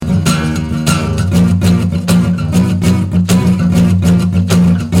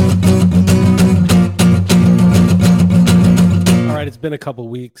been a couple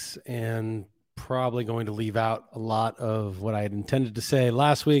weeks and probably going to leave out a lot of what I had intended to say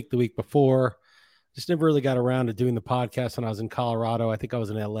last week, the week before. Just never really got around to doing the podcast when I was in Colorado. I think I was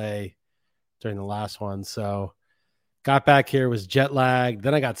in LA during the last one. So got back here, was jet lagged.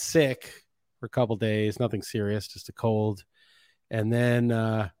 Then I got sick for a couple days, nothing serious, just a cold. And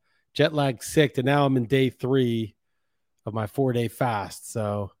then jet lagged sick. And now I'm in day 3 of my 4-day fast.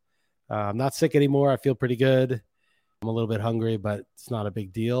 So I'm not sick anymore. I feel pretty good. I'm a little bit hungry, but it's not a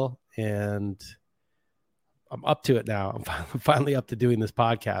big deal. And I'm up to it now. I'm finally up to doing this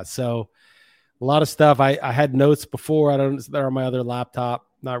podcast. So a lot of stuff. I had notes before. They're on my other laptop.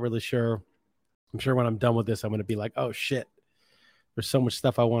 Not really sure. I'm sure when I'm done with this, I'm going to be like, oh shit, there's so much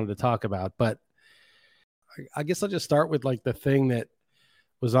stuff I wanted to talk about. But I guess I'll just start with like the thing that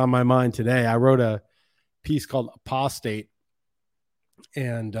was on my mind today. I wrote a piece called Apostate.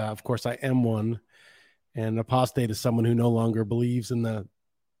 And of course I am one. And apostate is someone who no longer believes in the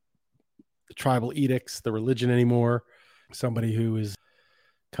tribal edicts, the religion anymore. Somebody who is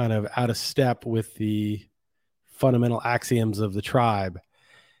kind of out of step with the fundamental axioms of the tribe.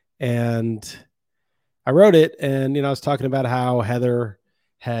 And I wrote it, and I was talking about how Heather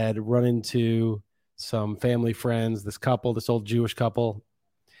had run into some family friends, this old Jewish couple,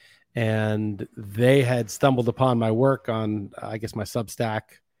 and they had stumbled upon my work on, I guess, my Substack.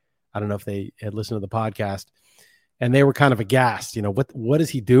 I don't know if they had listened to the podcast, and they were kind of aghast. What is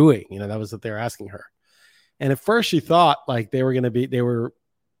he doing? That was what they were asking her. And at first she thought like they and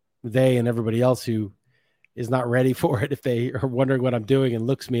everybody else who is not ready for it, if they are wondering what I'm doing and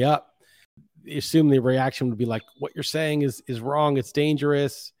looks me up, assume the reaction would be like, what you're saying is wrong. It's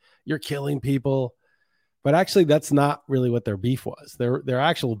dangerous. You're killing people. But actually that's not really what their beef was. Their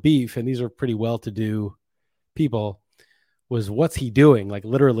actual beef, and these are pretty well-to-do people, was what's he doing? Like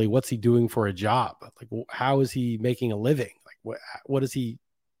literally, what's he doing for a job? Like, how is he making a living? Like, what is he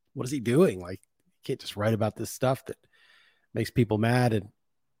doing? Like, you can't just write about this stuff that makes people mad and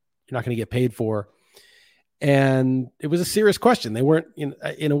you're not going to get paid for. And it was a serious question. They weren't,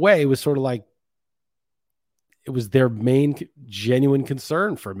 in a way, it was sort of like, it was their main genuine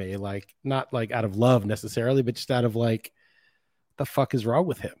concern for me. Like, not like out of love necessarily, but just out of like, what the fuck is wrong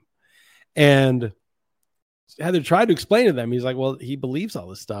with him? And Heather tried to explain to them. He's like, well, he believes all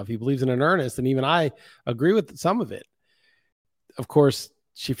this stuff. He believes in an earnest. And even I agree with some of it. Of course,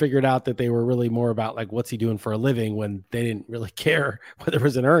 she figured out that they were really more about like, what's he doing for a living, when they didn't really care whether it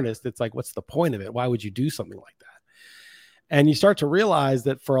was an earnest. It's like, what's the point of it? Why would you do something like that? And you start to realize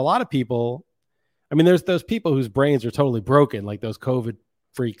that for a lot of people, I mean, there's those people whose brains are totally broken, like those COVID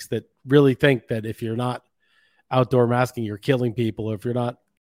freaks that really think that if you're not outdoor masking, you're killing people. If you're not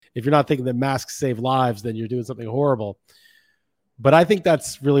thinking that masks save lives, then you're doing something horrible. But I think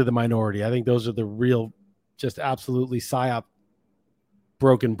that's really the minority. I think those are the real, just absolutely psyop,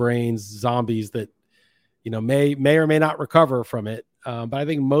 broken brains, zombies that, may or may not recover from it. But I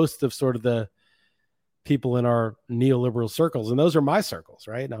think most of sort of the people in our neoliberal circles, and those are my circles,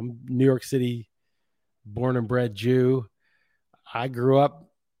 right? I'm New York City, born and bred Jew. I grew up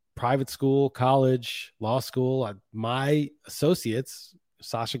private school, college, law school. My associates,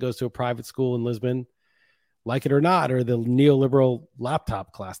 Sasha goes to a private school in Lisbon, like it or not, or the neoliberal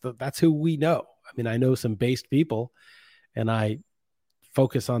laptop class. That's who we know. I mean, I know some based people, and I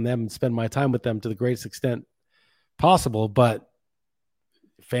focus on them and spend my time with them to the greatest extent possible. But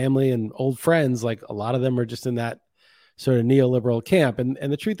family and old friends, like a lot of them are just in that sort of neoliberal camp. And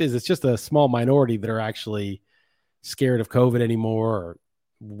the truth is, it's just a small minority that are actually scared of COVID anymore or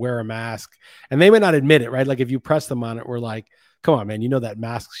wear a mask. And they may not admit it, right? Like if you press them on it, we're like, come on, man, that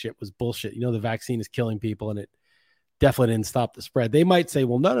mask shit was bullshit. The vaccine is killing people and it definitely didn't stop the spread. They might say,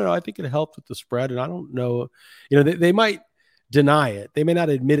 well, no, I think it helped with the spread. And I don't know, they might deny it. They may not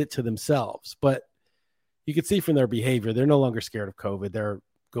admit it to themselves, but you can see from their behavior, they're no longer scared of COVID. They're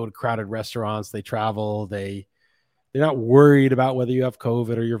go to crowded restaurants. They travel. They're not worried about whether you have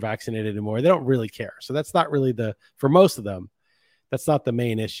COVID or you're vaccinated anymore. They don't really care. So that's not really for most of them, that's not the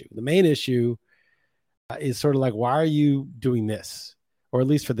main issue. The main issue is sort of like, why are you doing this? Or at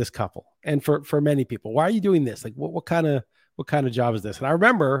least for this couple. And for many people, why are you doing this? Like what kind of job is this? And I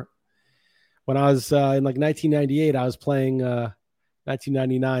remember when I was in like 1998, I was playing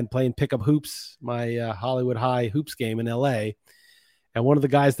 1999, playing pickup hoops, my Hollywood High hoops game in LA. And one of the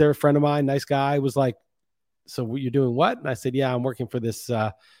guys there, a friend of mine, nice guy, was like, so you're doing what? And I said, yeah, I'm working for this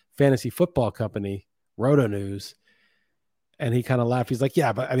fantasy football company, Roto News. And he kind of laughed. He's like,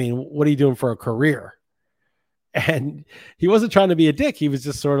 yeah, but I mean, what are you doing for a career? And he wasn't trying to be a dick. He was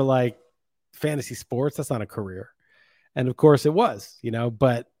just sort of like, fantasy sports, that's not a career. And of course it was,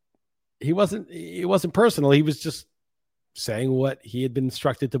 but it wasn't personal. He was just saying what he had been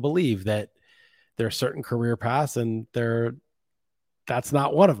instructed to believe, that there are certain career paths and that's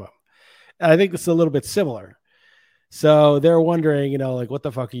not one of them. And I think it's a little bit similar. So they're wondering, like, what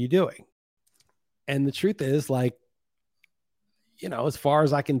the fuck are you doing? And the truth is, like, as far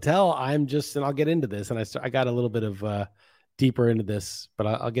as I can tell, I'm just, and I'll get into this. And I got a little bit of deeper into this, but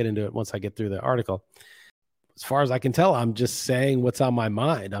I'll get into it once I get through the article. As far as I can tell, I'm just saying what's on my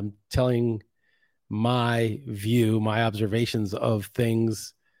mind. I'm telling my view, my observations of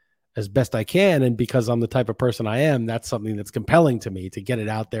things as best I can. And because I'm the type of person I am, that's something that's compelling to me, to get it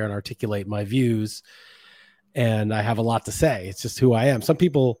out there and articulate my views. And I have a lot to say. It's just who I am. Some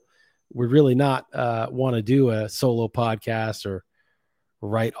people would really not want to do a solo podcast or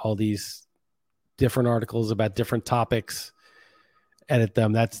write all these different articles about different topics, edit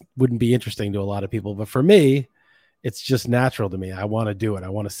them. That wouldn't be interesting to a lot of people. But for me, it's just natural to me. I want to do it. I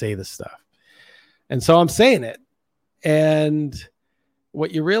want to say this stuff. And so I'm saying it. And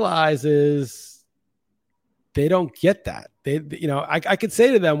what you realize is they don't get that. I could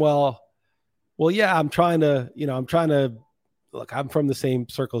say to them, well, yeah, I'm trying to look, I'm from the same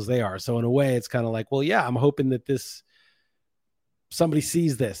circles they are. So in a way, it's kind of like, well, yeah, I'm hoping that somebody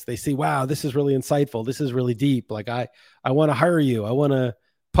sees this. They see, wow, this is really insightful. This is really deep. Like I want to hire you. I want to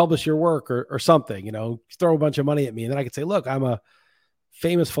publish your work or something, throw a bunch of money at me. And then I could say, look, I'm a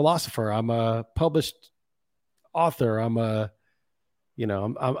famous philosopher. I'm a published author. I'm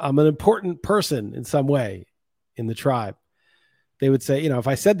I'm an important person in some way in the tribe. They would say, if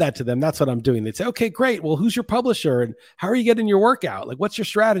I said that to them, that's what I'm doing. They'd say, okay, great. Well, who's your publisher and how are you getting your work out? Like, what's your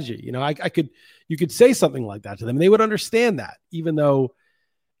strategy? You could say something like that to them and they would understand that, even though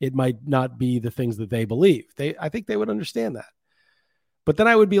it might not be the things that they believe. I think they would understand that. But then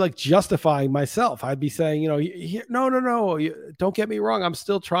I would be like justifying myself. I'd be saying, no, don't get me wrong. I'm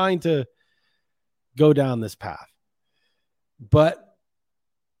still trying to go down this path. But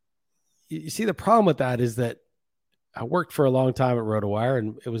you see, the problem with that is that I worked for a long time at RotoWire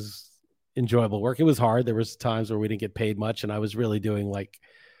and it was enjoyable work. It was hard. There was times where we didn't get paid much and I was really doing like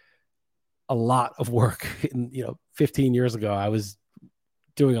a lot of work. 15 years ago, I was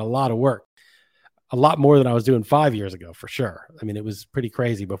doing a lot of work, a lot more than I was doing 5 years ago, for sure. I mean, it was pretty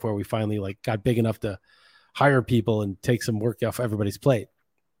crazy before we finally got big enough to hire people and take some work off everybody's plate.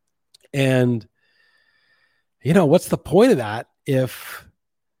 And, what's the point of that if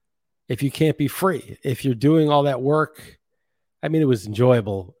you can't be free, if you're doing all that work? I mean, it was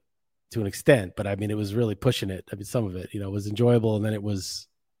enjoyable to an extent, but I mean, it was really pushing it. I mean, some of it, was enjoyable. And then it was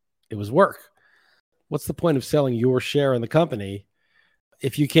work. What's the point of selling your share in the company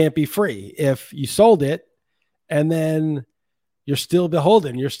if you can't be free? If you sold it and then you're still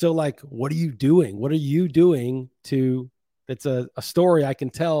beholden, you're still like, what are you doing? What are you doing that's a story I can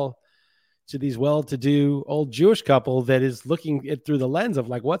tell to these well-to-do old Jewish couple that is looking it through the lens of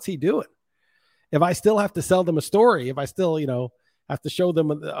like, what's he doing? If I still have to sell them a story, if I still, have to show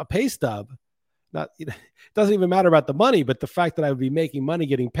them a pay stub, it doesn't even matter about the money, but the fact that I would be making money,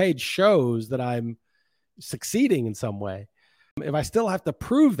 getting paid, shows that I'm succeeding in some way. If I still have to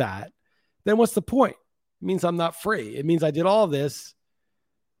prove that, then what's the point? It means I'm not free. It means I did all this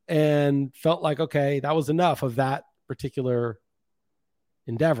and felt like, okay, that was enough of that particular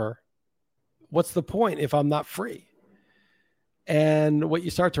endeavor. What's the point if I'm not free? And what you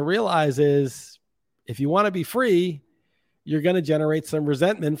start to realize is if you want to be free, you're going to generate some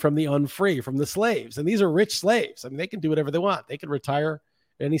resentment from the unfree, from the slaves. And these are rich slaves. I mean, they can do whatever they want. They can retire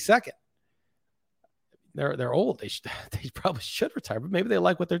any second. They're old. They probably should retire, but maybe they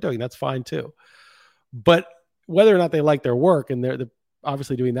like what they're doing. That's fine too. But whether or not they like their work, and they're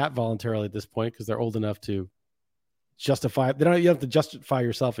obviously doing that voluntarily at this point because they're old enough to justify. You don't have to justify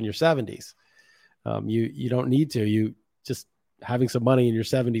yourself in your 70s. You don't need to. You just having some money in your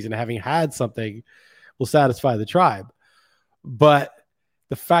 70s and having had something will satisfy the tribe. But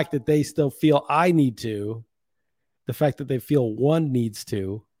the fact that they still feel I need to, the fact that they feel one needs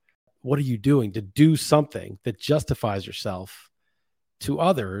to, what are you doing to do something that justifies yourself to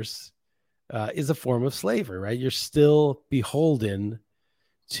others is a form of slavery, right? You're still beholden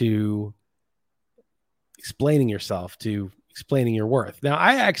to explaining yourself, to explaining your worth. Now,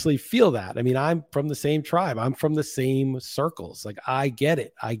 I actually feel that. I mean, I'm from the same tribe. I'm from the same circles. Like, I get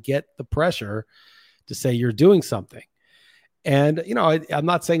it. I get the pressure to say you're doing something. And, I'm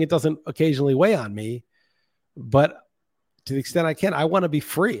not saying it doesn't occasionally weigh on me, but to the extent I can, I want to be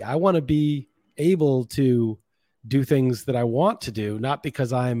free. I want to be able to do things that I want to do, not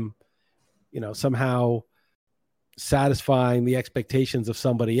because I'm, somehow satisfying the expectations of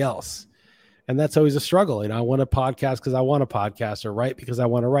somebody else. And that's always a struggle. I want to podcast because I want to podcast, or write because I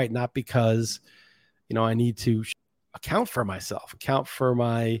want to write, not because, I need to account for myself, account for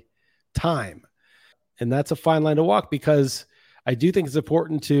my time. And that's a fine line to walk, because I do think it's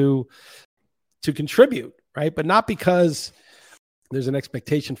important to contribute, right? But not because there's an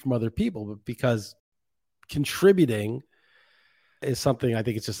expectation from other people, but because contributing is something, I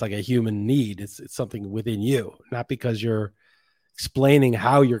think it's just like a human need. It's something within you, not because you're explaining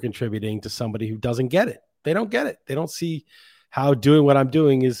how you're contributing to somebody who doesn't get it. They don't get it. They don't see how doing what I'm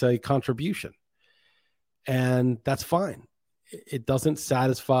doing is a contribution. And that's fine. It doesn't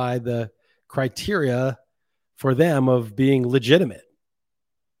satisfy the criteria for them of being legitimate,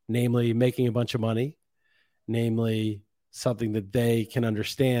 namely making a bunch of money, namely something that they can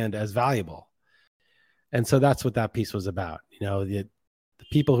understand as valuable. And so that's what that piece was about. The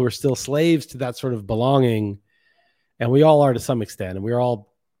people who are still slaves to that sort of belonging, and we all are to some extent, and we're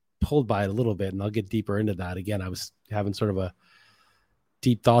all pulled by it a little bit. And I'll get deeper into that. Again, I was having sort of a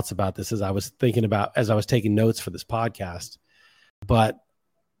deep thoughts about this as I was taking notes for this podcast. But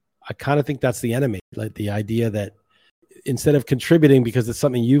I kind of think that's the enemy, like the idea that instead of contributing because it's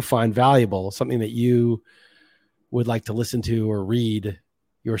something you find valuable, something that you would like to listen to or read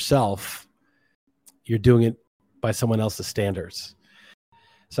yourself, you're doing it by someone else's standards.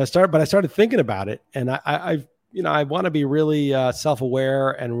 So I started thinking about it, and I want to be really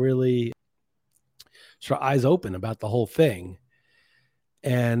self-aware and really sort of eyes open about the whole thing.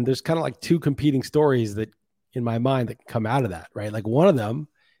 And there's kind of like two competing stories that in my mind that come out of that, right? Like one of them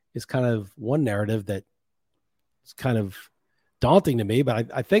is kind of one narrative that is kind of daunting to me, but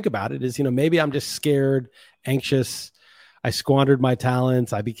I think about it is, maybe I'm just scared, anxious. I squandered my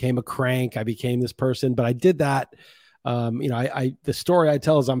talents. I became a crank. I became this person, but I did that. The story I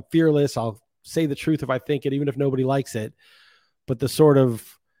tell is I'm fearless. I'll say the truth if I think it, even if nobody likes it. But the sort of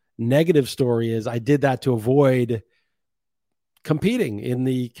negative story is I did that to avoid competing in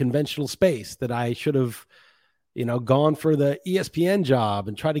the conventional space, that I should have, gone for the ESPN job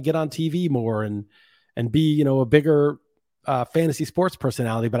and try to get on TV more and be, a bigger fantasy sports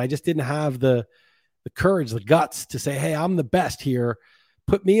personality. But I just didn't have the courage, the guts to say, hey, I'm the best here.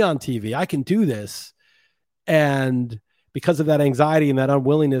 Put me on TV. I can do this. And because of that anxiety and that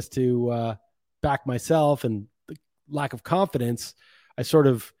unwillingness to back myself and the lack of confidence, I sort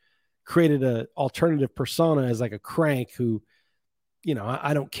of created an alternative persona as like a crank who,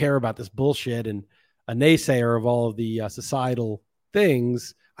 I don't care about this bullshit, and a naysayer of all of the societal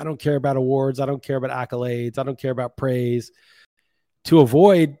things. I don't care about awards. I don't care about accolades. I don't care about praise, to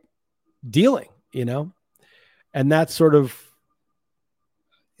avoid dealing, and that's sort of,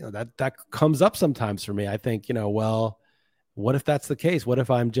 that comes up sometimes for me. I think, well, what if that's the case? What if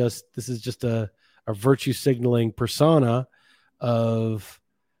this is just a virtue signaling persona of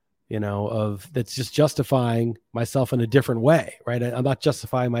that's just justifying myself in a different way, right? I'm not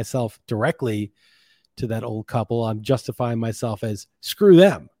justifying myself directly to that old couple. I'm justifying myself as screw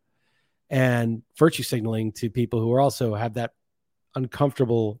them, and virtue signaling to people who are also have that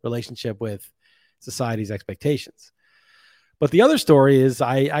uncomfortable relationship with society's expectations. But the other story is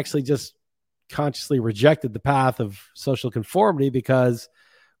I actually just consciously rejected the path of social conformity, because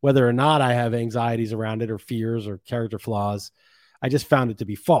whether or not I have anxieties around it or fears or character flaws, I just found it to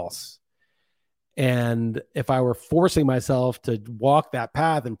be false. And if I were forcing myself to walk that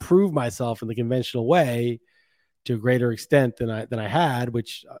path and prove myself in the conventional way to a greater extent than I had,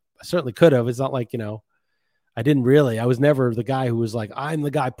 which I certainly could have, it's not like, I was never the guy who was like, I'm the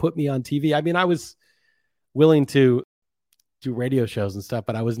guy, put me on TV. I mean, I was willing to do radio shows and stuff,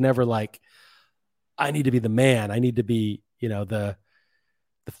 but I was never like, I need to be the man. I need to be, the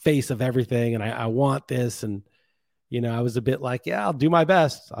face of everything. And I want this. And, I was a bit like, yeah, I'll do my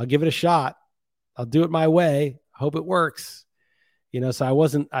best. I'll give it a shot. I'll do it my way. Hope it works. So I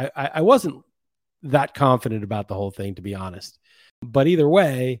wasn't that confident about the whole thing, to be honest. But either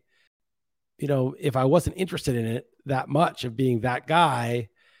way, if I wasn't interested in it that much, of being that guy,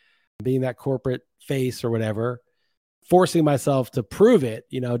 being that corporate face or whatever, forcing myself to prove it,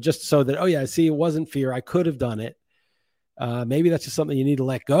 just so that, oh yeah, see, it wasn't fear. I could have done it. Maybe that's just something you need to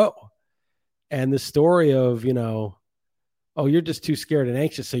let go. And the story of, oh, you're just too scared and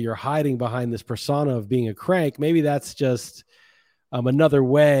anxious, so you're hiding behind this persona of being a crank. Maybe that's just another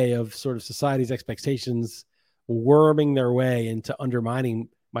way of sort of society's expectations worming their way into undermining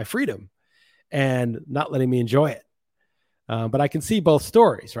my freedom and not letting me enjoy it. But I can see both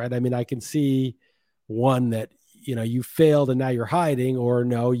stories, right? I mean, I can see one that, you failed and now you're hiding, or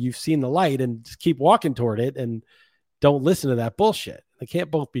no, you've seen the light and just keep walking toward it and don't listen to that bullshit. They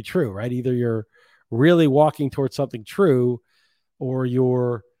can't both be true, right? Either you're really walking towards something true, or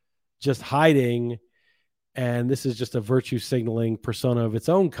you're just hiding, and this is just a virtue signaling persona of its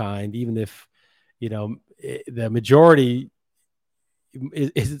own kind, even if, the majority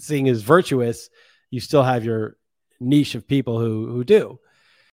isn't seen as virtuous, you still have your niche of people who do.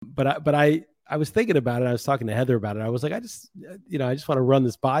 But I was thinking about it. I was talking to Heather about it. I was like, I just want to run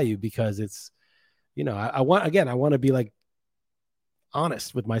this by you because it's, I want to be like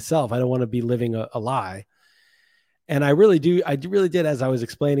honest with myself. I don't want to be living a lie. And I really did, as I was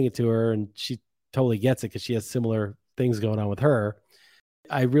explaining it to her, and she totally gets it because she has similar things going on with her.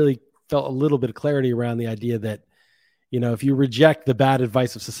 I really felt a little bit of clarity around the idea that, if you reject the bad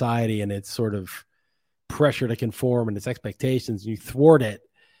advice of society and its sort of pressure to conform and its expectations, and you thwart it,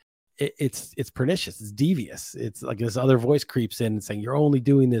 it's pernicious. It's devious. It's like this other voice creeps in and saying, you're only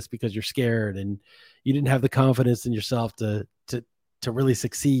doing this because you're scared and you didn't have the confidence in yourself to really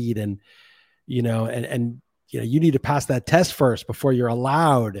succeed. And, you need to pass that test first before you're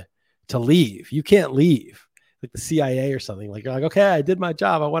allowed to leave. You can't leave. Like the CIA or something. Like, you're like, okay, I did my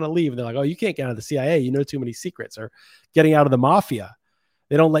job, I want to leave. And they're like, oh, you can't get out of the CIA. You know too many secrets. Or getting out of the mafia.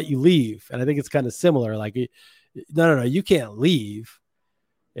 They don't let you leave. And I think it's kind of similar. Like, no, you can't leave.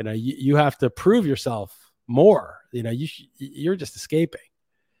 You have to prove yourself more. You're just escaping.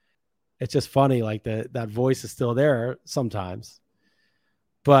 It's just funny. Like that voice is still there sometimes.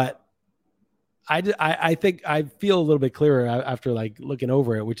 But I think I feel a little bit clearer after like looking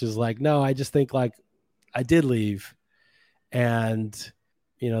over it, which is like, no, I just think like I did leave. And,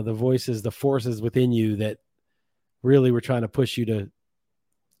 the voices, the forces within you that really were trying to push you to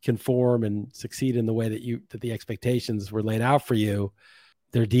conform and succeed in the way that the expectations were laid out for you,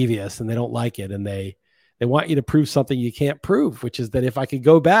 they're devious and they don't like it. And they want you to prove something you can't prove, which is that if I could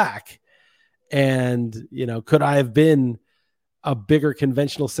go back and, could I have been a bigger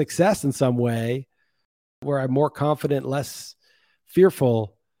conventional success in some way where I'm more confident, less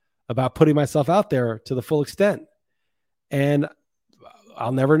fearful about putting myself out there to the full extent. And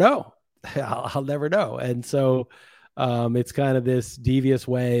I'll never know. I'll never know. And so it's kind of this devious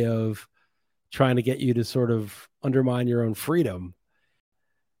way of trying to get you to sort of undermine your own freedom.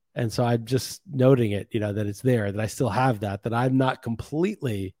 And so I'm just noting it, that it's there, that I still have that I'm not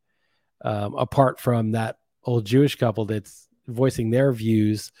completely apart from that old Jewish couple that's voicing their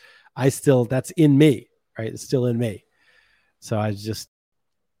views. That's in me, right? It's still in me. So I was just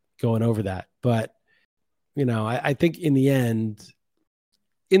going over that. But, I think in the end,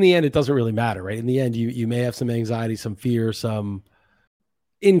 it doesn't really matter, right? In the end, you may have some anxiety, some fear, some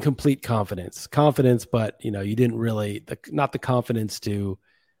incomplete confidence, but, you didn't really, not the confidence to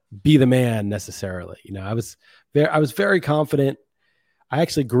be the man necessarily. I was very confident. I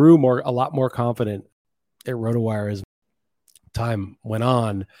actually grew a lot more confident at RotoWire as time went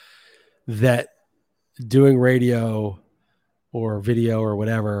on, that doing radio or video or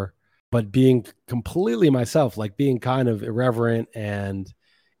whatever, but being completely myself, like being kind of irreverent and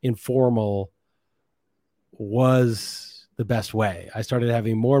informal, was the best way. I started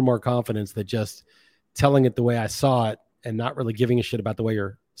having more and more confidence that just telling it the way I saw it and not really giving a shit about the way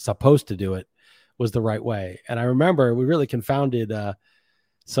you're supposed to do it was the right way. And I remember we really confounded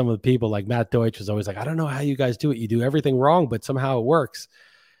some of the people. Like Matt Deutsch was always like, I don't know how you guys do it. You do everything wrong, but somehow it works.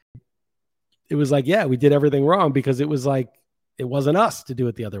 It was like, yeah, we did everything wrong because it was like, it wasn't us to do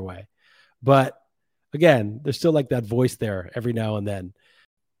it the other way. But again, there's still like that voice there every now and then.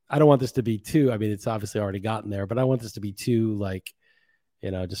 I don't want this to be too, it's obviously already gotten there, but I want this to be too like,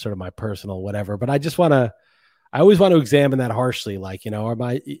 just sort of my personal whatever. But I always want to examine that harshly. Like, am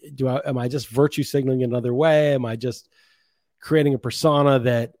I just virtue signaling another way? Am I just creating a persona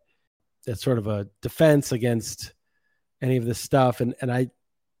that's sort of a defense against any of this stuff? And I,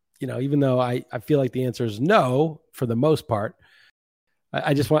 even though I feel like the answer is no, for the most part,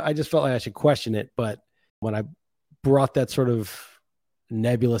 I just felt like I should question it. But when I brought that sort of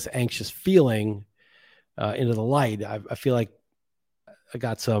nebulous, anxious feeling into the light, I feel like I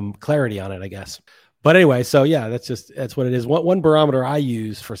got some clarity on it, I guess. But anyway, so yeah, that's what it is. One barometer I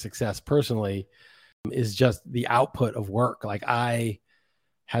use for success personally is just the output of work. Like I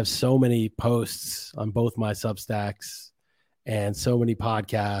have so many posts on both my Substacks and so many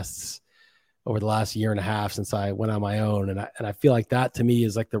podcasts over the last year and a half since I went on my own. And I feel like that to me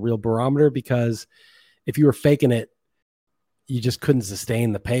is like the real barometer, because if you were faking it, you just couldn't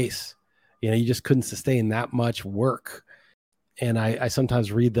sustain the pace. You just couldn't sustain that much work. And I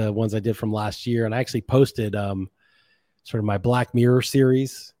sometimes read the ones I did from last year, and I actually posted sort of my Black Mirror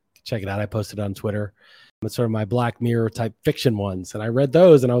series. Check it out. I posted it on Twitter. It's sort of my Black Mirror type fiction ones. And I read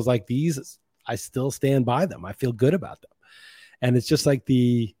those and I was like, these, I still stand by them. I feel good about them. And it's just like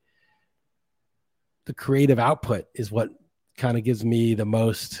the creative output is what kind of gives me the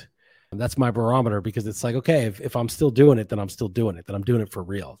most. That's my barometer, because it's like, okay, if I'm still doing it, then I'm still doing it. Then I'm doing it for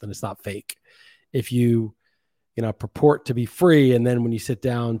real. Then it's not fake. if you, purport to be free, and then when you sit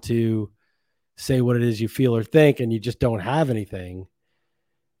down to say what it is you feel or think, and you just don't have anything,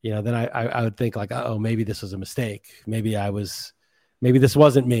 then I would think like, oh, maybe this was a mistake. Maybe this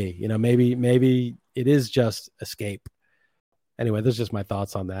wasn't me. Maybe it is just escape. Anyway, those are just my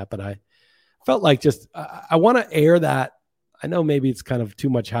thoughts on that. But I felt like I want to air that. I know maybe it's kind of too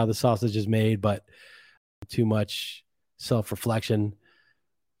much how the sausage is made, but too much self-reflection.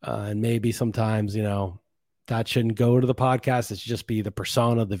 And maybe sometimes, that shouldn't go to the podcast. It should just be the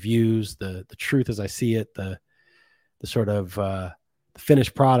persona, the views, the truth as I see it, the sort of the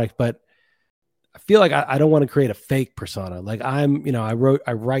finished product. But I feel like I don't want to create a fake persona. Like I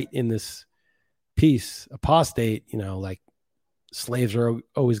write in this piece, apostate, like slaves are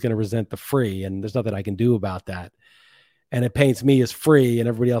always going to resent the free, and there's nothing I can do about that. And it paints me as free and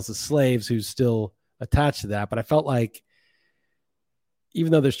everybody else as slaves who's still attached to that. But I felt like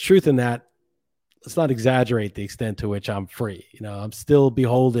even though there's truth in that, let's not exaggerate the extent to which I'm free. I'm still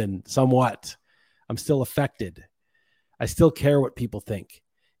beholden somewhat. I'm still affected. I still care what people think.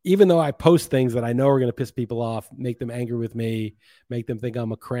 Even though I post things that I know are going to piss people off, make them angry with me, make them think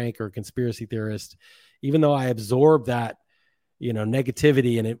I'm a crank or a conspiracy theorist, even though I absorb that,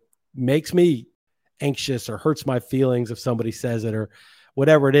 negativity, and it makes me anxious or hurts my feelings if somebody says it or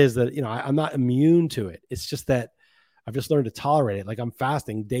whatever it is, that, I'm not immune to it. It's just that I've just learned to tolerate it. Like I'm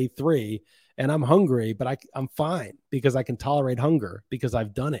fasting day 3 and I'm hungry, but I'm fine because I can tolerate hunger because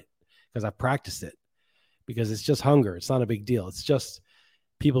I've done it, because I've practiced it, because it's just hunger. It's not a big deal. It's just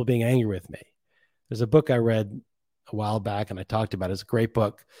people being angry with me. There's a book I read a while back and I talked about it. It's a great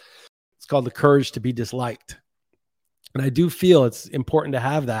book. It's called The Courage to be Disliked. And I do feel it's important to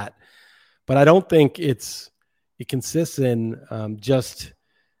have that, but I don't think it consists in just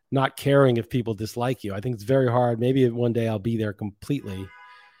not caring if people dislike you. I think it's very hard. Maybe one day I'll be there completely,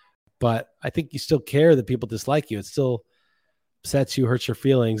 but I think you still care that people dislike you. It still upsets you, hurts your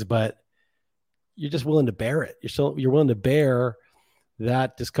feelings, but you're just willing to bear it. You're willing to bear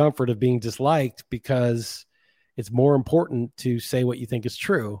that discomfort of being disliked because it's more important to say what you think is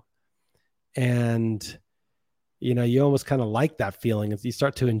true. And, you almost kind of like that feeling. You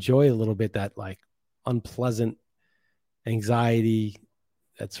start to enjoy a little bit that like unpleasant anxiety,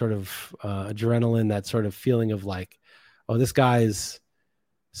 that sort of adrenaline, that sort of feeling of like, oh, this guy's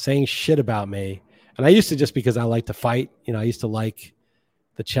saying shit about me. And I used to, just because I like to fight, I used to like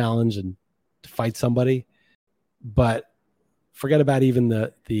the challenge and to fight somebody, but forget about even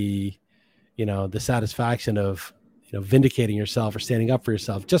the satisfaction of, vindicating yourself or standing up for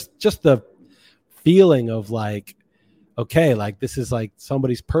yourself. Just the feeling of like, okay, like this is like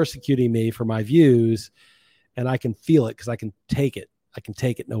somebody's persecuting me for my views and I can feel it because I can take it. I can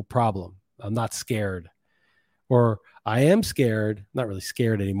take it. No problem. I'm not scared, or I am scared. I'm not really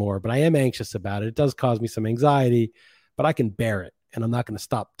scared anymore, but I am anxious about it. It does cause me some anxiety, but I can bear it and I'm not going to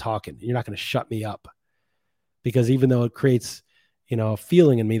stop talking. You're not going to shut me up, because even though it creates, a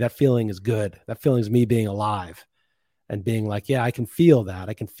feeling in me, that feeling is good. That feeling is me being alive and being like, yeah, I can feel that.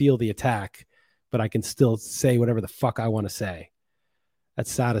 I can feel the attack, but I can still say whatever the fuck I want to say. That's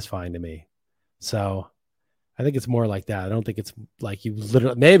satisfying to me. So I think it's more like that. I don't think it's like you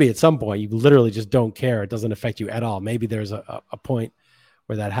literally, maybe at some point you literally just don't care. It doesn't affect you at all. Maybe there's a point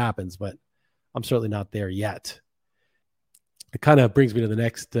where that happens, but I'm certainly not there yet. It kind of brings me to the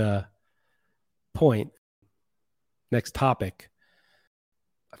next point, next topic.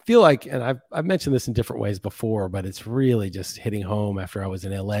 I feel like, and I've mentioned this in different ways before, but it's really just hitting home after I was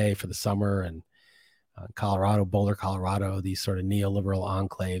in LA for the summer and Colorado, Boulder, Colorado, these sort of neoliberal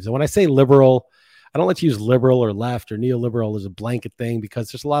enclaves. And when I say liberal, I don't like to use liberal or left or neoliberal as a blanket thing,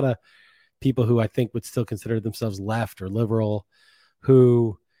 because there's a lot of people who I think would still consider themselves left or liberal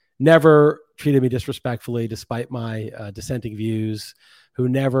who never treated me disrespectfully despite my dissenting views, who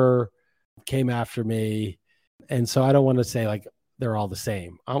never came after me. And so I don't want to say like they're all the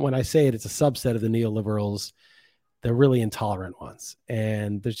same. When I say it, it's a subset of the neoliberals. They're really intolerant ones.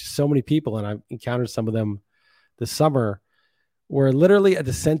 And there's just so many people, and I've encountered some of them this summer, where literally a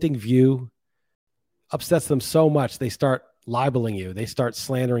dissenting view upsets them so much they start libeling you. They start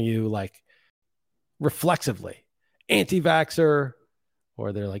slandering you like reflexively. Anti-vaxxer,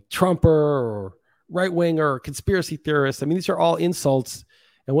 or they're like Trumper or right-winger or conspiracy theorist. I mean, these are all insults.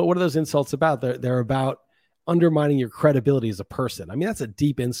 And what are those insults about? They're about undermining your credibility as a person. I mean, that's a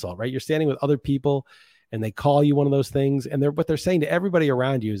deep insult, right? You're standing with other people and they call you one of those things. And what they're saying to everybody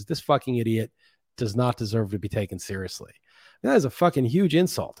around you is, this fucking idiot does not deserve to be taken seriously. That is a fucking huge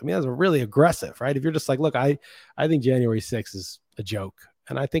insult. I mean, that's a really aggressive, right? If you're just like, look, I think January 6th is a joke.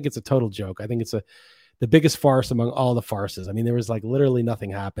 And I think it's a total joke. I think it's the biggest farce among all the farces. I mean, there was like literally nothing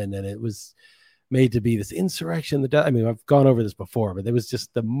happened. And it was made to be this insurrection. I mean, I've gone over this before, but it was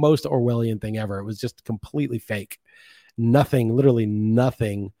just the most Orwellian thing ever. It was just completely fake. Nothing, literally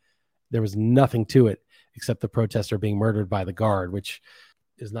nothing. There was nothing to it except the protester being murdered by the guard, which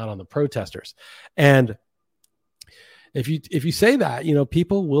is not on the protesters. And if you say that,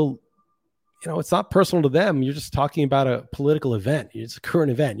 people will, it's not personal to them. You're just talking about a political event. It's a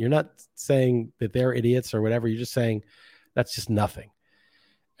current event. You're not saying that they're idiots or whatever. You're just saying that's just nothing.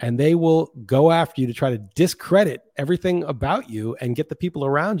 And they will go after you to try to discredit everything about you and get the people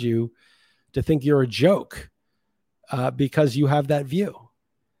around you to think you're a joke because you have that view.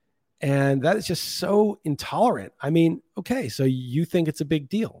 And that is just so intolerant. I mean, okay, so you think it's a big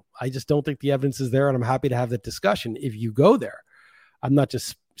deal. I just don't think the evidence is there, and I'm happy to have that discussion if you go there. I'm not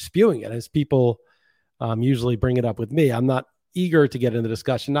just spewing it, as people usually bring it up with me. I'm not eager to get in the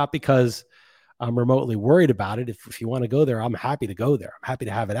discussion, not because I'm remotely worried about it. If you want to go there, I'm happy to go there. I'm happy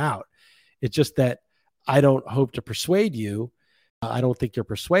to have it out. It's just that I don't hope to persuade you. I don't think you're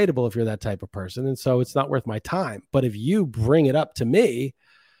persuadable if you're that type of person. And so it's not worth my time. But if you bring it up to me,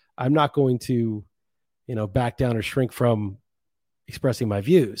 I'm not going to, back down or shrink from expressing my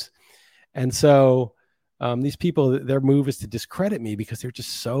views. And so these people, their move is to discredit me because they're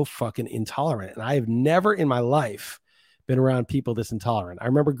just so fucking intolerant. And I have never in my life been around people this intolerant. I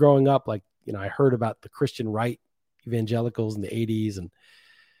remember growing up, I heard about the Christian right evangelicals in the 80s, and,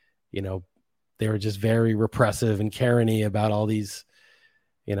 they were just very repressive and Karen-y about all these,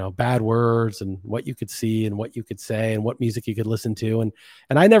 bad words and what you could see and what you could say and what music you could listen to. And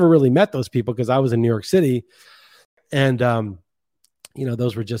I never really met those people because I was in New York City. And,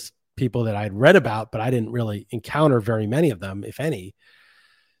 those were just people that I'd read about, but I didn't really encounter very many of them, if any.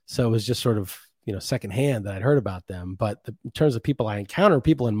 So it was just sort of, secondhand that I'd heard about them. But in terms of people I encounter,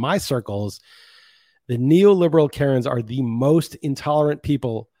 people in my circles, the neoliberal Karens are the most intolerant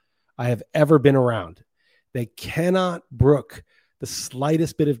people I have ever been around. They cannot brook the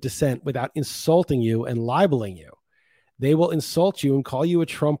slightest bit of dissent without insulting you and libeling you. They will insult you and call you a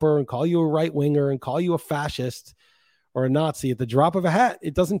Trumper and call you a right winger and call you a fascist or a Nazi at the drop of a hat.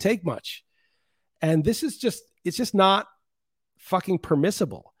 It doesn't take much. And this is it's just not fucking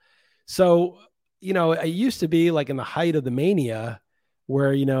permissible. So, I used to be like in the height of the mania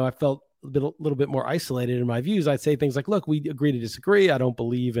where, I felt a little bit more isolated in my views. I'd say things like, look, we agree to disagree. I don't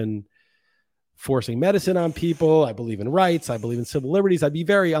believe in forcing medicine on people. I believe in rights. I believe in civil liberties. I'd be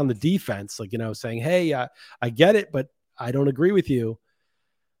very on the defense, saying, hey, I get it, but I don't agree with you.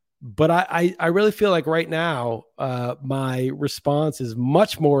 But I really feel like right now, my response is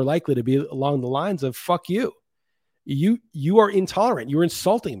much more likely to be along the lines of, fuck you. You are intolerant. You're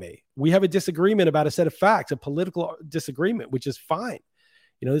insulting me. We have a disagreement about a set of facts, a political disagreement, which is fine.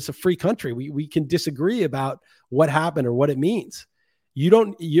 It's a free country. We can disagree about what happened or what it means.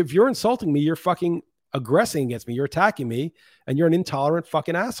 If you're insulting me, you're fucking aggressing against me. You're attacking me, and you're an intolerant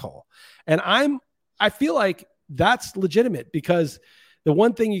fucking asshole. And I feel like that's legitimate, because the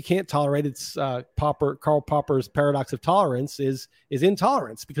one thing you can't tolerate, it's Karl Popper's paradox of tolerance, is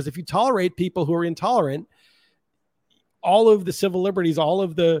intolerance. Because if you tolerate people who are intolerant, all of the civil liberties, all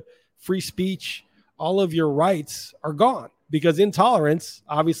of the free speech, all of your rights are gone, because intolerance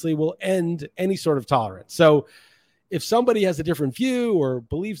obviously will end any sort of tolerance. So if somebody has a different view or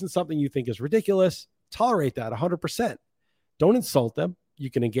believes in something you think is ridiculous, tolerate that 100%. Don't insult them.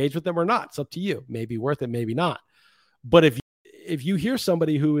 You can engage with them or not. It's up to you. Maybe worth it, maybe not. But if you hear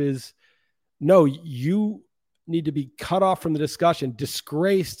somebody who is, no, you need to be cut off from the discussion,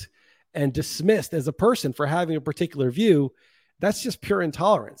 disgraced and dismissed as a person for having a particular view, that's just pure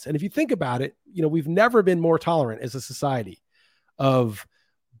intolerance. And if you think about it, we've never been more tolerant as a society of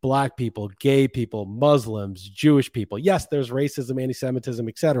Black people, gay people, Muslims, Jewish people. Yes, there's racism, anti-Semitism,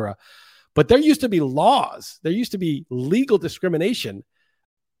 etc. But there used to be laws. There used to be legal discrimination.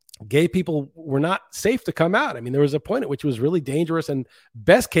 Gay people were not safe to come out. I mean, there was a point at which it was really dangerous, and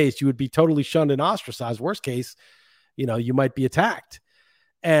best case, you would be totally shunned and ostracized. Worst case, you might be attacked.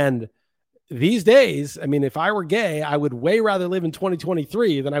 And these days, I mean, if I were gay, I would way rather live in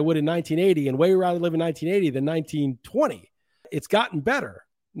 2023 than I would in 1980, and way rather live in 1980 than 1920. It's gotten better.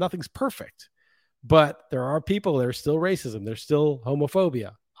 Nothing's perfect, but there are people, there's still racism. There's still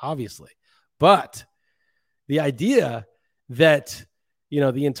homophobia, obviously. But the idea that,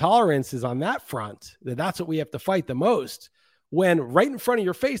 the intolerance is on that front, that's what we have to fight the most, when right in front of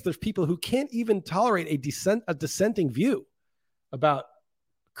your face, there's people who can't even tolerate a dissenting view about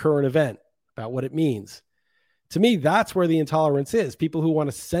current event, about what it means. To me, that's where the intolerance is. People who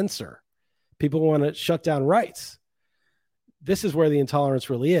want to censor, people who want to shut down rights. This is where the intolerance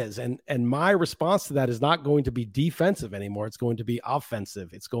really is. And my response to that is not going to be defensive anymore. It's going to be offensive.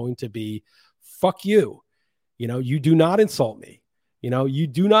 It's going to be fuck you. You do not insult me. You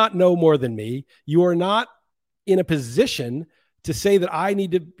do not know more than me. You are not in a position to say that I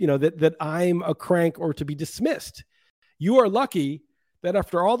need to, that I'm a crank or to be dismissed. You are lucky that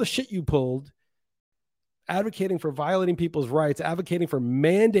after all the shit you pulled, advocating for violating people's rights, advocating for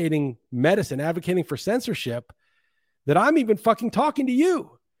mandating medicine, advocating for censorship, that I'm even fucking talking to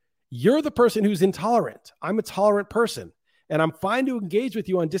you. You're the person who's intolerant. I'm a tolerant person, and I'm fine to engage with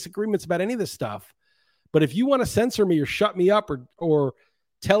you on disagreements about any of this stuff. But if you want to censor me or shut me up or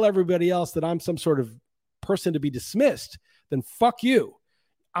tell everybody else that I'm some sort of person to be dismissed, then fuck you.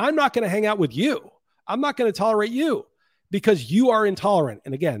 I'm not going to hang out with you. I'm not going to tolerate you because you are intolerant.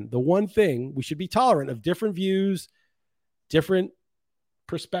 And again, the one thing we should be tolerant of different views, different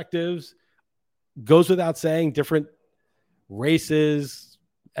perspectives, goes without saying, different races,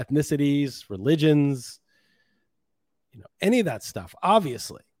 ethnicities, religions, any of that stuff,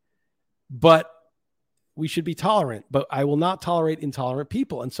 obviously. But we should be tolerant, but I will not tolerate intolerant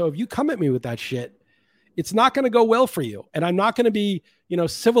people. And so if you come at me with that shit, it's not going to go well for you. And I'm not going to be,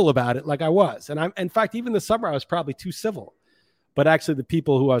 civil about it like I was. And in fact, even this summer, I was probably too civil. But actually, the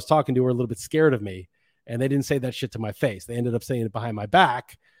people who I was talking to were a little bit scared of me, and they didn't say that shit to my face. They ended up saying it behind my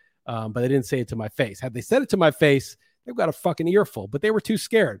back, but they didn't say it to my face. Had they said it to my face, they've got a fucking earful. But they were too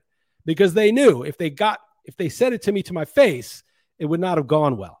scared because they knew if they said it to me to my face, it would not have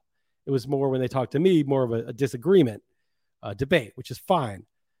gone well. It was more when they talked to me, more of a disagreement, debate, which is fine.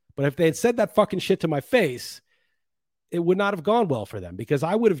 But if they had said that fucking shit to my face, it would not have gone well for them because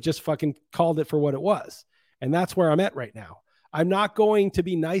I would have just fucking called it for what it was. And that's where I'm at right now. I'm not going to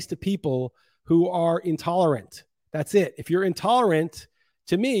be nice to people who are intolerant. That's it. If you're intolerant,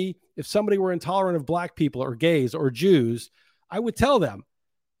 to me, if somebody were intolerant of black people or gays or Jews, I would tell them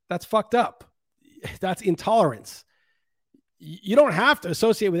that's fucked up. That's intolerance. You don't have to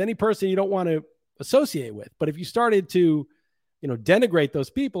associate with any person you don't want to associate with. But if you started to, denigrate those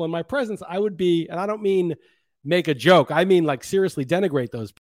people in my presence, I would be, and I don't mean make a joke. I mean, like seriously denigrate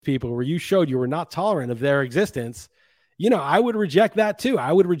those people where you showed you were not tolerant of their existence. I would reject that too.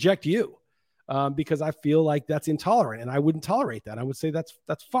 I would reject you because I feel like that's intolerant and I wouldn't tolerate that. I would say that's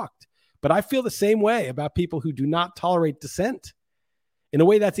fucked. But I feel the same way about people who do not tolerate dissent in a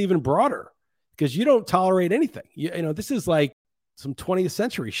way that's even broader because you don't tolerate anything. This is like some 20th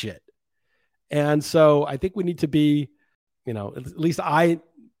century shit. And so I think we need to be, at least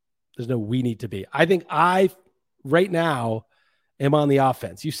there's no we need to be. I think I right now am on the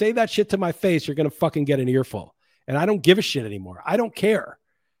offense. You say that shit to my face, you're going to fucking get an earful. And I don't give a shit anymore. I don't care.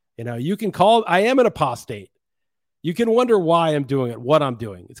 You can I am an apostate. You can wonder why I'm doing it, what I'm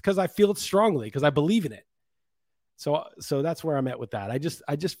doing. It's because I feel it strongly, because I believe in it. So that's where I'm at with that. I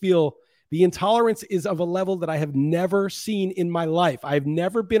just feel the intolerance is of a level that I have never seen in my life. I've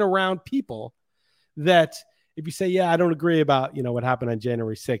never been around people that if you say, yeah, I don't agree about, what happened on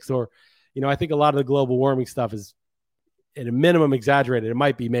January 6th, or, I think a lot of the global warming stuff is at a minimum exaggerated. It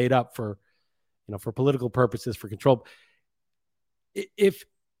might be made up for, for political purposes, for control. If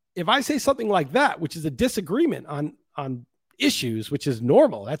I say something like that, which is a disagreement on issues, which is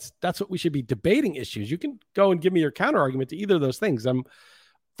normal, that's what we should be debating issues. You can go and give me your counter argument to either of those things. I'm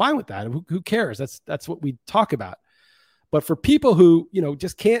fine with that. Who cares? That's what we talk about. But for people who,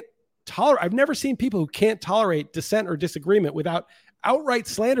 just can't tolerate, I've never seen people who can't tolerate dissent or disagreement without outright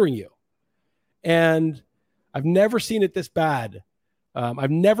slandering you. And I've never seen it this bad.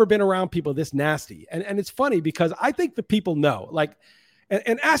 I've never been around people this nasty. And it's funny because I think the people know,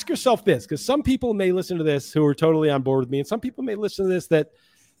 and ask yourself this, because some people may listen to this who are totally on board with me. And some people may listen to this that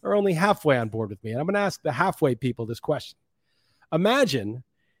are only halfway on board with me. And I'm going to ask the halfway people this question. Imagine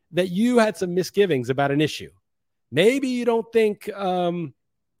that you had some misgivings about an issue. Maybe you don't think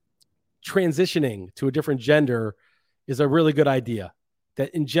transitioning to a different gender is a really good idea, that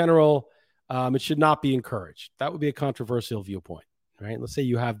in general, it should not be encouraged. That would be a controversial viewpoint, right? Let's say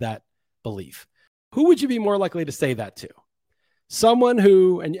you have that belief. Who would you be more likely to say that to? Someone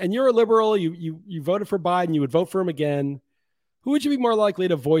who, and you're a liberal, you voted for Biden, you would vote for him again. Who would you be more likely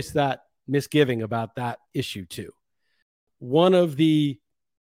to voice that misgiving about that issue to? One of the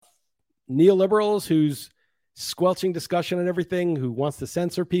neoliberals who's squelching discussion and everything, who wants to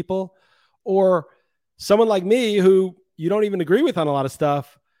censor people, or someone like me who you don't even agree with on a lot of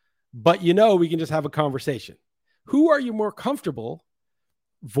stuff, but we can just have a conversation. Who are you more comfortable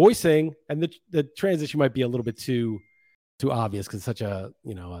voicing? And the transition might be a little bit too obvious because it's such a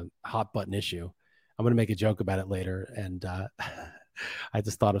hot button issue. I'm going to make a joke about it later, and I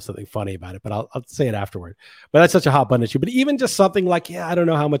just thought of something funny about it, but I'll say it afterward. But that's such a hot button issue. But even just something like, I don't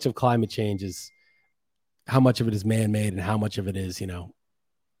know how much of climate change is, how much of it is man-made and how much of it is,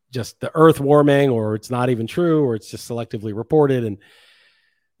 just the earth warming, or it's not even true, or it's just selectively reported. And,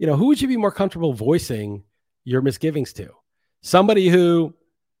 who would you be more comfortable voicing your misgivings to? Somebody who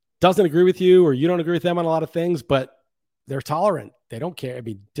doesn't agree with you, or you don't agree with them on a lot of things, but they're tolerant. They don't care. I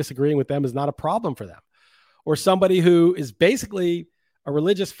mean, disagreeing with them is not a problem for them. Or somebody who is basically a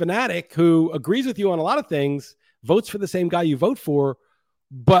religious fanatic who agrees with you on a lot of things, votes for the same guy you vote for,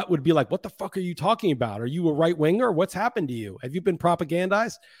 but would be like, what the fuck are you talking about? Are you a right winger? What's happened to you? Have you been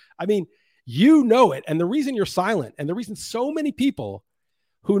propagandized? I mean, you know it. And the reason you're silent, and the reason so many people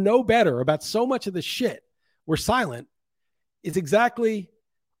who know better about so much of this shit were silent, is exactly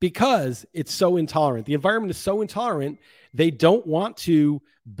because it's so intolerant. The environment is so intolerant. They don't want to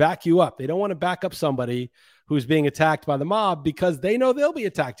back you up. They don't want to back up somebody who's being attacked by the mob because they know they'll be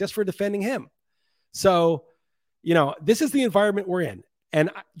attacked just for defending him. So, this is the environment we're in. And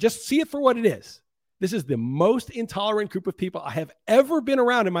just see it for what it is. This is the most intolerant group of people I have ever been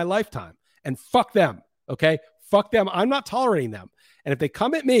around in my lifetime. And fuck them, okay? Fuck them. I'm not tolerating them. And if they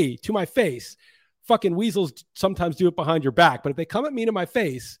come at me to my face, fucking weasels sometimes do it behind your back. But if they come at me to my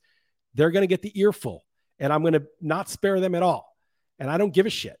face, they're going to get the earful. And I'm going to not spare them at all. And I don't give a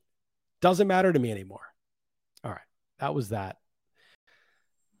shit. Doesn't matter to me anymore. All right. That was that.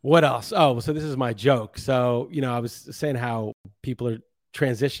 What else? Oh, so this is my joke. So, I was saying how people are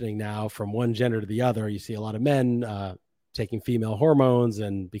transitioning now from one gender to the other. You see a lot of men taking female hormones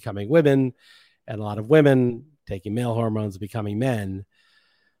and becoming women, and a lot of women taking male hormones and becoming men.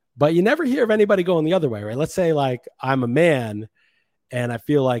 But you never hear of anybody going the other way, right? Let's say like I'm a man and I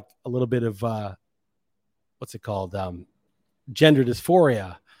feel like a little bit of, what's it called? Gender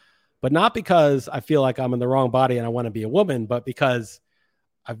dysphoria, but not because I feel like I'm in the wrong body and I want to be a woman, but because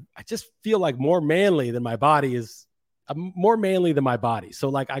I just feel like more manly than my body is. I'm more manly than my body. So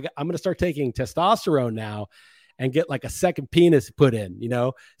like I'm going to start taking testosterone now and get like a second penis put in,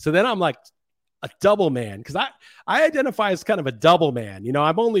 So then I'm like a double man, because I identify as kind of a double man.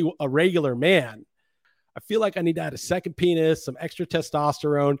 I'm only a regular man. I feel like I need to add a second penis, some extra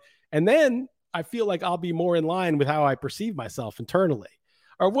testosterone, and then I feel like I'll be more in line with how I perceive myself internally.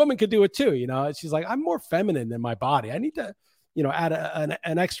 Or a woman could do it too. She's like, I'm more feminine than my body. I need to, add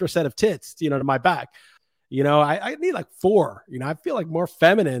an extra set of tits, to my back. I need like 4. I feel like more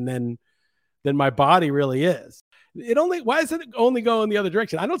feminine than my body really is. Why does it only go in the other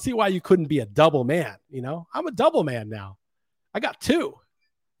direction? I don't see why you couldn't be a double man. I'm a double man now. I got 2.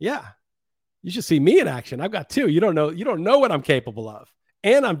 Yeah. You should see me in action. I've got 2. You don't know what I'm capable of.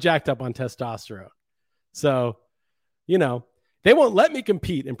 And I'm jacked up on testosterone. So, they won't let me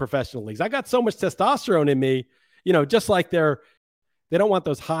compete in professional leagues. I got so much testosterone in me, just like they don't want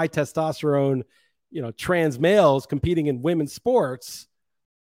those high testosterone, trans males competing in women's sports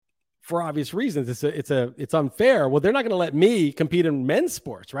for obvious reasons. It's unfair. Well, they're not going to let me compete in men's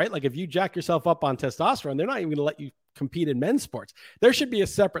sports, right? Like if you jack yourself up on testosterone, they're not even going to let you compete in men's sports. There should be a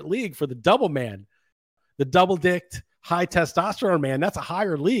separate league for the double man, the double dicked high testosterone man. That's a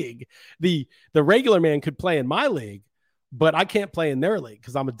higher league. The regular man could play in my league, but I can't play in their league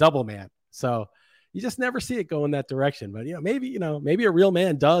because I'm a double man. So you just never see it go in that direction. But maybe a real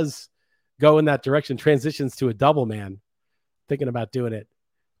man does go in that direction, transitions to a double man. Thinking about doing it.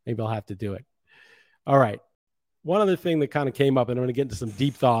 Maybe I'll have to do it. All right. One other thing that kind of came up, and I'm going to get into some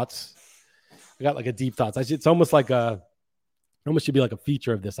deep thoughts. I got like a deep thoughts. It's almost like almost should be like a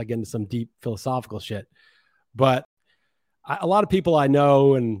feature of this. I get into some deep philosophical shit. But a lot of people I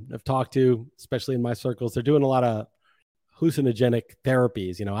know and have talked to, especially in my circles, they're doing a lot of hallucinogenic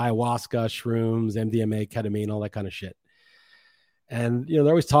therapies, ayahuasca, shrooms, MDMA, ketamine, all that kind of shit. And, they're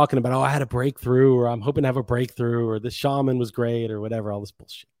always talking about, I had a breakthrough, or I'm hoping to have a breakthrough, or this shaman was great, or whatever, all this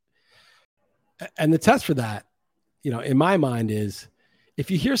bullshit. And the test for that, in my mind is, if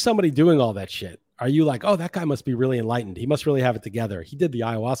you hear somebody doing all that shit, are you like, oh, that guy must be really enlightened. He must really have it together. He did the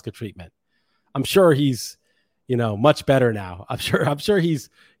ayahuasca treatment. I'm sure he's, much better now. I'm sure he's,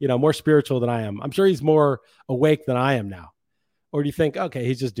 more spiritual than I am. I'm sure he's more awake than I am now. Or do you think, okay,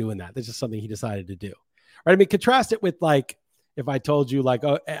 he's just doing that. That's just something he decided to do. Right? I mean, contrast it with like, if I told you like,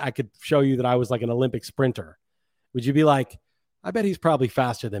 oh, I could show you that I was like an Olympic sprinter, would you be like, I bet he's probably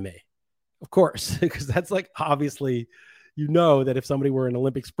faster than me? Of course, because that's like, obviously, that if somebody were an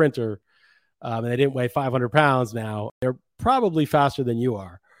Olympic sprinter and they didn't weigh 500 pounds now, they're probably faster than you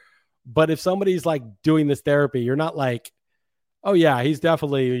are. But if somebody's like doing this therapy, you're not like, oh yeah, he's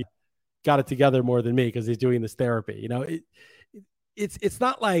definitely got it together more than me because he's doing this therapy. It's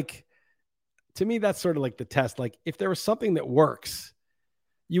not like, to me, that's sort of like the test. Like if there was something that works,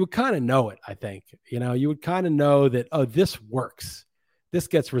 you would kind of know it. I think, you would kind of know that, oh, this works. This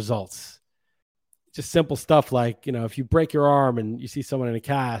gets results. just simple stuff like, if you break your arm and you see someone in a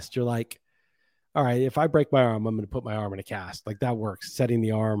cast, you're like, all right, if I break my arm, I'm going to put my arm in a cast. Like that works. Setting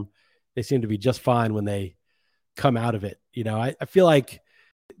the arm, they seem to be just fine when they come out of it. I feel like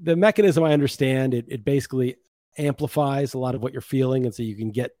the mechanism I understand, it basically amplifies a lot of what you're feeling. And so you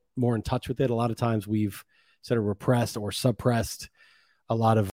can get more in touch with it. A lot of times we've sort of repressed or suppressed a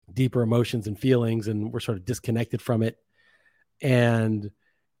lot of deeper emotions and feelings, and we're sort of disconnected from it. And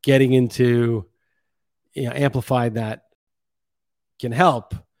getting into, amplifying that can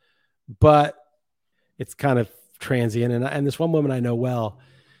help, but it's kind of transient. And this one woman I know well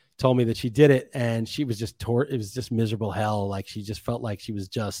told me that she did it and she was just it was just miserable hell. Like she just felt like she was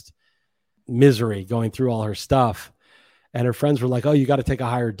just misery going through all her stuff. And her friends were like, oh, you got to take a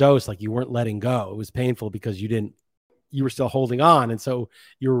higher dose. Like you weren't letting go. It was painful because you were still holding on. And so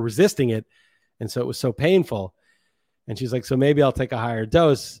you were resisting it. And so it was so painful. And she's like, so maybe I'll take a higher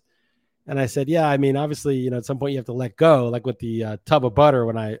dose. And I said, yeah, I mean, obviously, at some point you have to let go. Like with the tub of butter,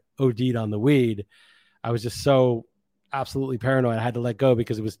 when I OD'd on the weed, I was just so absolutely paranoid. I had to let go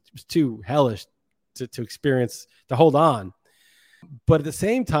because it was too hellish to experience, to hold on. But at the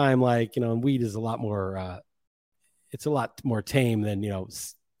same time, like, weed is a lot more, it's a lot more tame than,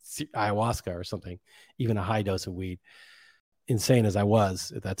 ayahuasca or something, even a high dose of weed, insane as I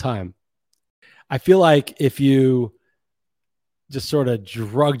was at that time. I feel like if you just sort of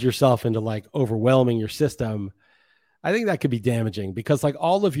drugged yourself into like overwhelming your system, I think that could be damaging because like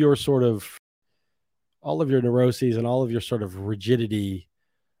all of your neuroses and all of your sort of rigidity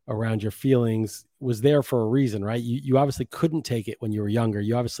around your feelings was there for a reason, right? You obviously couldn't take it when you were younger.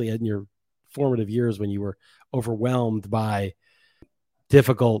 You obviously in your formative years when you were overwhelmed by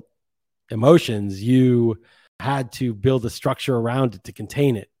difficult emotions, you had to build a structure around it to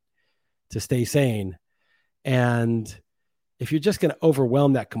contain it, to stay sane. And if you're just going to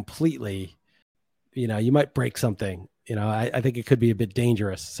overwhelm that completely, you might break something. I think it could be a bit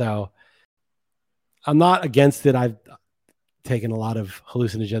dangerous. So I'm not against it. I've taken a lot of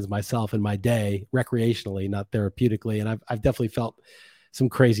hallucinogens myself in my day, recreationally, not therapeutically. And I've definitely felt some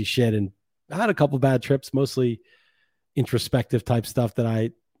crazy shit. And I had a couple bad trips, mostly introspective type stuff that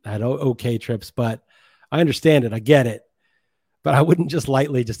I had okay trips, but I understand it. I get it. But I wouldn't just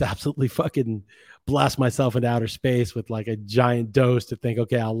lightly, just absolutely fucking blast myself into outer space with like a giant dose to think,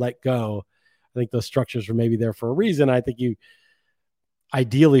 okay, I'll let go. I think those structures were maybe there for a reason. I think you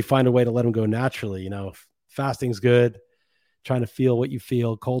ideally find a way to let them go naturally. Fasting's good. Trying to feel what you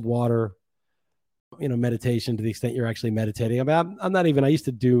feel, cold water, meditation to the extent you're actually meditating. I mean, I'm not even, I used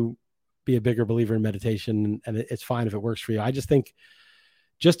to be a bigger believer in meditation, and it's fine if it works for you. I just think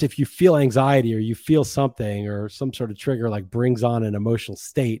just if you feel anxiety or you feel something or some sort of trigger like brings on an emotional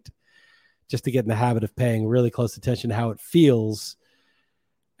state, just to get in the habit of paying really close attention to how it feels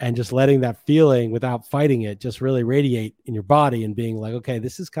and just letting that feeling without fighting it just really radiate in your body and being like, okay,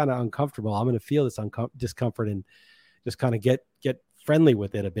 this is kind of uncomfortable. I'm going to feel this discomfort and just kind of get friendly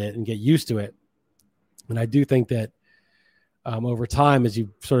with it a bit and get used to it. And I do think that over time, as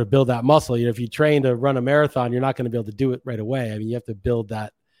you sort of build that muscle, if you train to run a marathon, you're not going to be able to do it right away. I mean, you have to build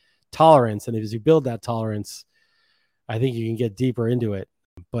that tolerance. And as you build that tolerance, I think you can get deeper into it.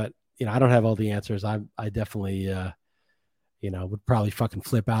 But, I don't have all the answers. I definitely, would probably fucking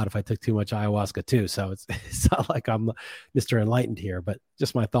flip out if I took too much ayahuasca too. So it's not like I'm Mr. Enlightened here, but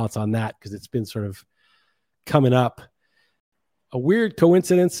just my thoughts on that, because it's been sort of coming up. A weird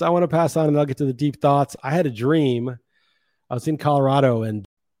coincidence I want to pass on, and I'll get to the deep thoughts. I had a dream. I was in Colorado and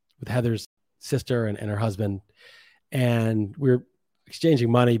with Heather's sister and her husband, and we were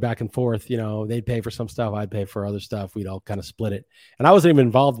exchanging money back and forth. They'd pay for some stuff, I'd pay for other stuff. We'd all kind of split it. And I wasn't even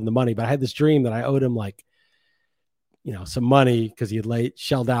involved in the money, but I had this dream that I owed him like, some money because he had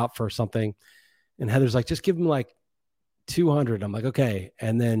shelled out for something. And Heather's like, just give him like 200. I'm like, okay.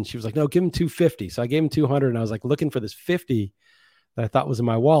 And then she was like, no, give him 250. So I gave him 200, and I was like looking for this 50 that I thought was in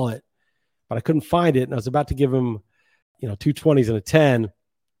my wallet, but I couldn't find it. And I was about to give him, 2 20s and a 10.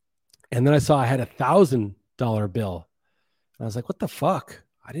 And then I saw I had $1,000 bill. And I was like, what the fuck?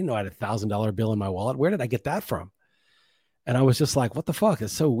 I didn't know I had $1,000 bill in my wallet. Where did I get that from? And I was just like, what the fuck?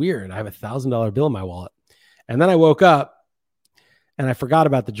 It's so weird. I have $1,000 bill in my wallet. And then I woke up and I forgot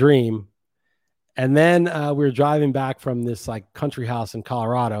about the dream. And then we were driving back from this like country house in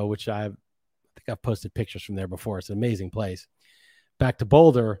Colorado, which I think I've posted pictures from there before. It's an amazing place. Back to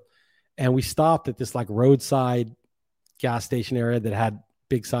Boulder. And we stopped at this like roadside gas station area that had a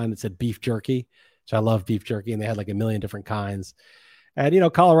big sign that said beef jerky, which I love beef jerky. And they had like a million different kinds.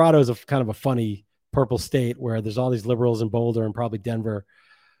 And, Colorado is kind of a funny purple state where there's all these liberals in Boulder and probably Denver.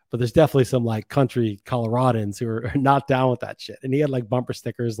 but there's definitely some like country Coloradans who are not down with that shit. And he had like bumper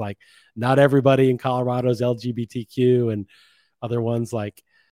stickers like, not everybody in Colorado is LGBTQ, and other ones like,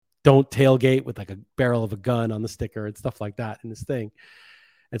 don't tailgate with like a barrel of a gun on the sticker and stuff like that in this thing.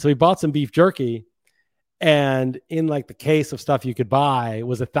 And so we bought some beef jerky, and in like the case of stuff you could buy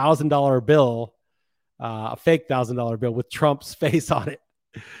was $1,000 bill, a fake $1,000 bill with Trump's face on it.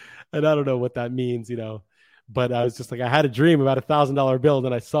 And I don't know what that means, you know, but I was just like, I had a dream about $1,000 bill. And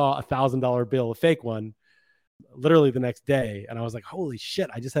then I saw $1,000 bill, a fake one, literally the next day. And I was like, holy shit,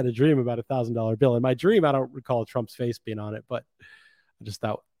 I just had a dream about $1,000 bill. In my dream, I don't recall Trump's face being on it, but I just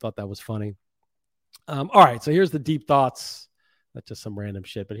thought that was funny. All right. So here's the deep thoughts. That's just some random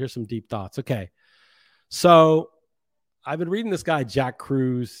shit, but here's some deep thoughts. Okay. So I've been reading this guy, Jack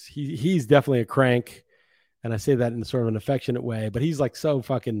Kruse. He's definitely a crank. And I say that in sort of an affectionate way, but he's like so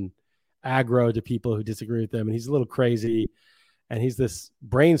fucking aggro to people who disagree with him. And he's a little crazy, and he's this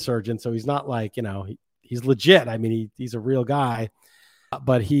brain surgeon. So he's not like, you know, he's legit. I mean, he's a real guy,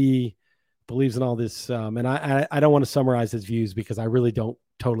 but he believes in all this. And I don't want to summarize his views because I really don't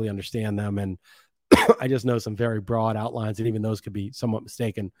totally understand them. And I just know some very broad outlines, and even those could be somewhat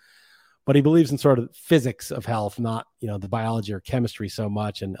mistaken. But he believes in sort of physics of health, not, you know, the biology or chemistry so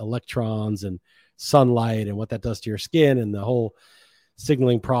much, and electrons and sunlight and what that does to your skin and the whole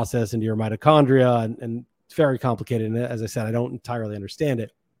signaling process into your mitochondria. And it's very complicated. And as I said, I don't entirely understand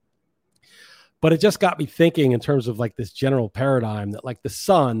it. But it just got me thinking in terms of like this general paradigm that like the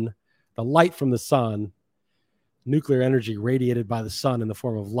sun, the light from the sun, nuclear energy radiated by the sun in the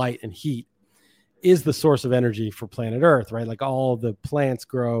form of light and heat, is the source of energy for planet Earth, right? Like all the plants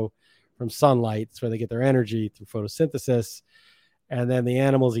grow from sunlight. It's where they get their energy through photosynthesis. And then the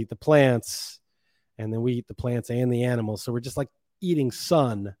animals eat the plants, and then we eat the plants and the animals. So we're just like eating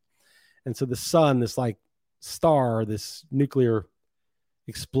sun. And so the sun, this like star, this nuclear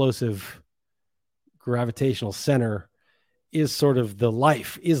explosive gravitational center, is sort of the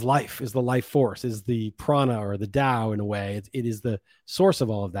life, is the life force, is the prana or the Tao in a way. It is the source of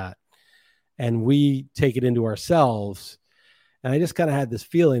all of that. And we take it into ourselves. And I just kind of had this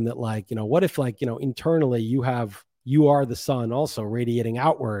feeling that like, you know, what if like, you know, internally you are the sun also radiating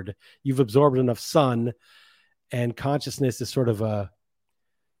outward. You've absorbed enough sun, and consciousness is sort of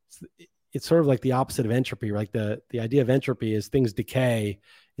it's sort of like the opposite of entropy. Like the idea of entropy is things decay.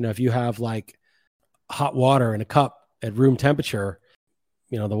 You know, if you have like hot water in a cup at room temperature,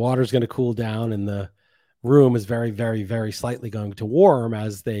 you know, the water is going to cool down, and the room is very, very, very slightly going to warm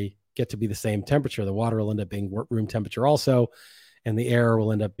as they get to be the same temperature. The water will end up being room temperature also, and the air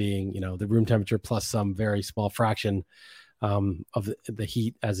will end up being, you know, the room temperature plus some very small fraction of the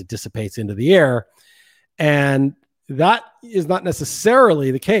heat as it dissipates into the air. And that is not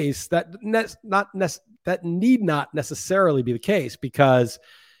necessarily the case. That need not necessarily be the case, because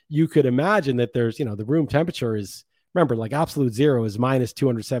you could imagine that there's, you know, the room temperature is, remember, like absolute zero is minus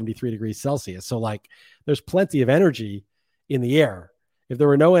 273 degrees Celsius. So like there's plenty of energy in the air. If there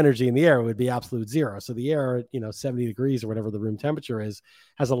were no energy in the air, it would be absolute zero. So the air, you know, 70 degrees or whatever the room temperature is,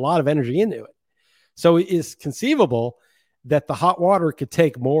 has a lot of energy into it. So it is conceivable that the hot water could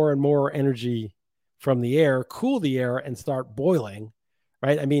take more and more energy from the air, cool the air, and start boiling,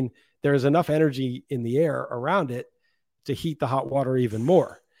 right? I mean, there's enough energy in the air around it to heat the hot water even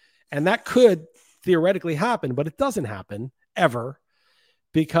more. And that could theoretically happen, but it doesn't happen ever,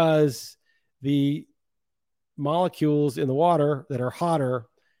 because the molecules in the water that are hotter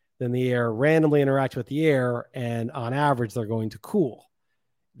than the air randomly interact with the air, and on average they're going to cool.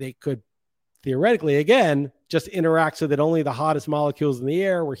 They could theoretically, again, just interact so that only the hottest molecules in the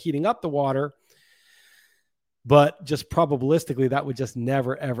air were heating up the water, but just probabilistically that would just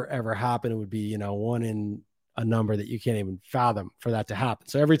never, ever, ever happen. It would be, you know, one in a number that you can't even fathom for that to happen.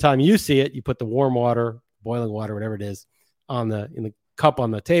 So every time you see it, you put the warm water, boiling water, whatever it is, in the cup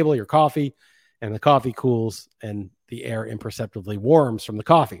on the table, your coffee, and the coffee cools and the air imperceptibly warms from the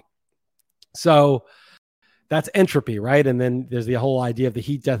coffee. So that's entropy, right? And then there's the whole idea of the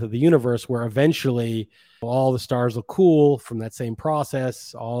heat death of the universe, where eventually all the stars will cool from that same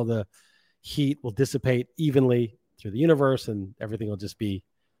process. All the heat will dissipate evenly through the universe, and everything will just be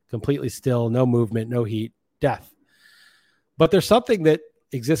completely still, no movement, no heat, death. But there's something that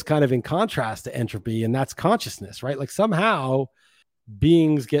exists kind of in contrast to entropy, and that's consciousness, right? Like somehow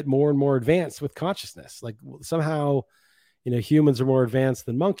beings get more and more advanced with consciousness. Like somehow, you know, humans are more advanced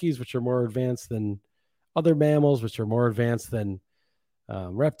than monkeys, which are more advanced than other mammals, which are more advanced than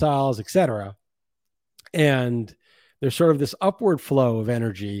reptiles, etc. And there's sort of this upward flow of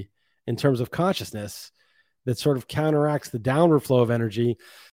energy in terms of consciousness that sort of counteracts the downward flow of energy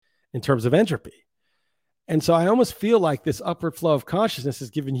in terms of entropy. And so I almost feel like this upward flow of consciousness has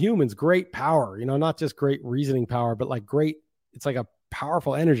given humans great power, not just great reasoning power, but like it's like a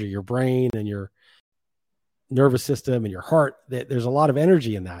powerful energy, your brain and your nervous system and your heart. There's a lot of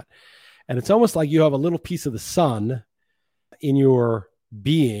energy in that. And it's almost like you have a little piece of the sun in your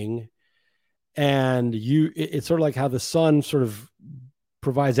being. And it's sort of like how the sun sort of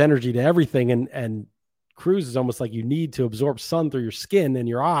provides energy to everything. And Cruz is almost like you need to absorb sun through your skin and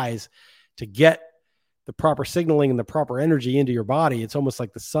your eyes to get the proper signaling and the proper energy into your body. It's almost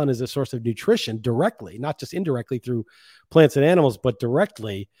like the sun is a source of nutrition directly, not just indirectly through plants and animals, but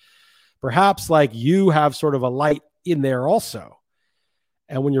directly. Perhaps like you have sort of a light in there also.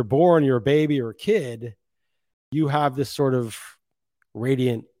 And when you're born, you're a baby or a kid, you have this sort of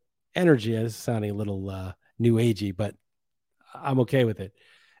radiant energy. It's sounding a little new agey, but I'm okay with it.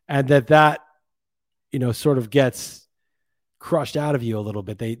 And that sort of gets crushed out of you a little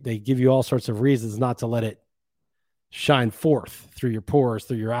bit. They give you all sorts of reasons not to let it shine forth through your pores,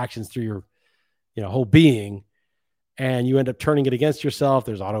 through your actions, through your whole being. And you end up turning it against yourself.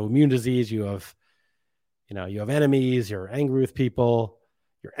 There's autoimmune disease. You have enemies. You're angry with people.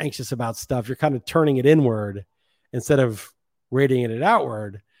 You're anxious about stuff. You're kind of turning it inward instead of radiating it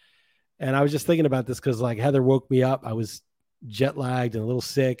outward. And I was just thinking about this because like Heather woke me up. I was jet lagged and a little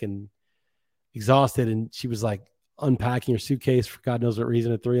sick and exhausted. And she was like unpacking her suitcase for God knows what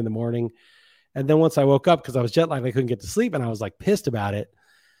reason at 3 a.m. And then once I woke up, because I was jet lagged, I couldn't get to sleep and I was like pissed about it.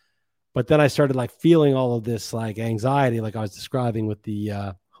 But then I started like feeling all of this like anxiety, like I was describing with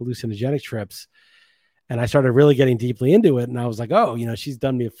the hallucinogenic trips. And I started really getting deeply into it. And I was like, oh, she's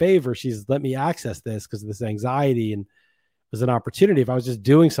done me a favor. She's let me access this because of this anxiety. And it was an opportunity. If I was just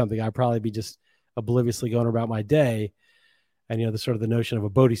doing something, I'd probably be just obliviously going about my day. And, the sort of the notion of a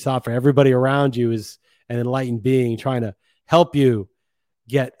bodhisattva, everybody around you is an enlightened being trying to help you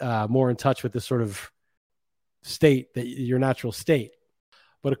get more in touch with this sort of state, your natural state.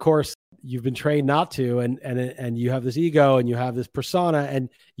 But of course, you've been trained not to, and you have this ego and you have this persona, and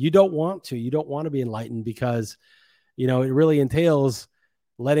you don't want to be enlightened because, it really entails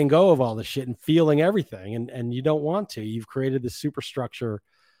letting go of all this shit and feeling everything. And you don't want to. You've created this superstructure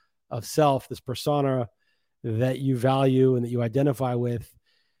of self, this persona that you value and that you identify with,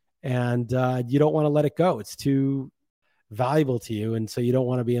 and you don't want to let it go. It's too valuable to you, and so you don't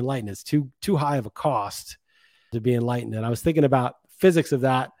want to be enlightened. It's too high of a cost to be enlightened. And I was thinking about physics of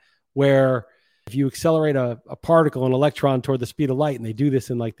that, where if you accelerate a particle, an electron toward the speed of light, and they do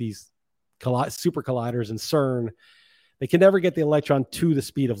this in like these super colliders in CERN, they can never get the electron to the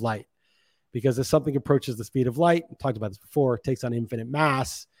speed of light, because if something approaches the speed of light, we talked about this before, it takes on infinite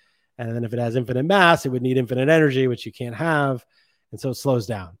mass. And then if it has infinite mass, it would need infinite energy, which you can't have. And so it slows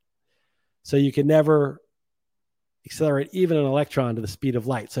down. So you can never accelerate even an electron to the speed of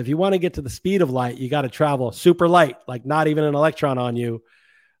light. So if you want to get to the speed of light, you got to travel super light, like not even an electron on you.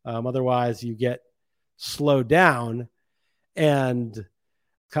 Otherwise you get slowed down. And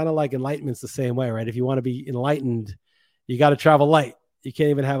kind of like enlightenment's the same way, right? If you want to be enlightened, you got to travel light. You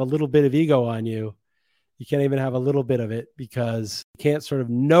can't even have a little bit of ego on you. You can't even have a little bit of it, because you can't sort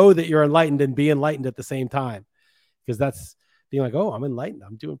of know that you're enlightened and be enlightened at the same time, because that's being like, oh, I'm enlightened.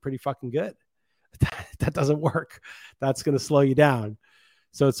 I'm doing pretty fucking good. That doesn't work. That's going to slow you down.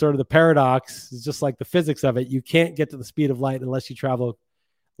 So it's sort of the paradox. It's just like the physics of it. You can't get to the speed of light unless you travel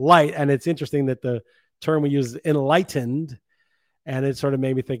light. And it's interesting that the term we use is enlightened. And it sort of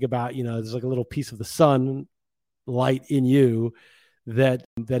made me think about, there's like a little piece of the sun light in you that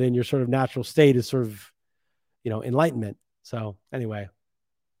in your sort of natural state is sort of, enlightenment. So anyway,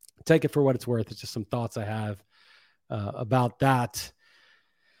 take it for what it's worth. It's just some thoughts I have about that.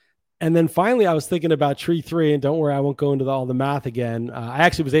 And then finally, I was thinking about Tree 3, and don't worry, I won't go into all the math again. I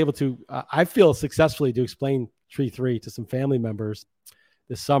actually was able to, I feel successfully to explain Tree 3 to some family members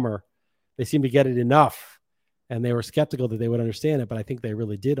this summer. They seemed to get it enough, and they were skeptical that they would understand it, but I think they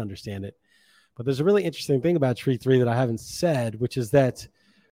really did understand it. But there's a really interesting thing about Tree 3 that I haven't said, which is that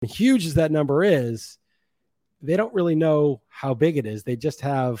huge as that number is, they don't really know how big it is. They just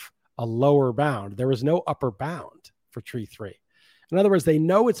have a lower bound. There is no upper bound for Tree 3. In other words, they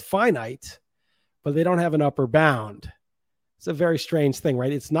know it's finite, but they don't have an upper bound. It's a very strange thing,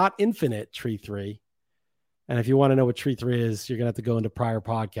 right? It's not infinite, Tree 3. And if you want to know what Tree 3 is, you're going to have to go into prior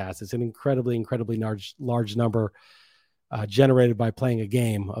podcasts. It's an incredibly, incredibly large number generated by playing a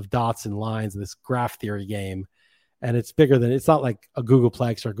game of dots and lines, this graph theory game. And it's bigger than, it's not like a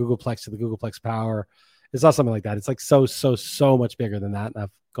Googleplex or a Googleplex to the Googleplex power. It's not something like that. It's like so much bigger than that. And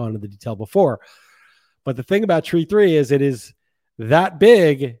I've gone into the detail before. But the thing about Tree 3 is it is that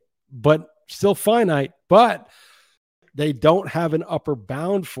big, but still finite. But they don't have an upper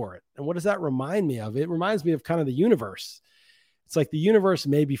bound for it. And what does that remind me of? It reminds me of kind of the universe. It's like the universe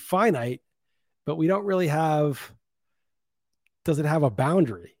may be finite, but we don't really have, does it have a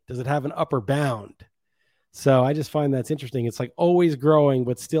boundary? Does it have an upper bound? So I just find that's interesting. It's like always growing,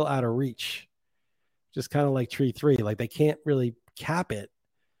 but still out of reach. Just kind of like tree 3, like they can't really cap it,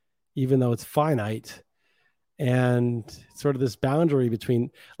 even though it's finite. And sort of this boundary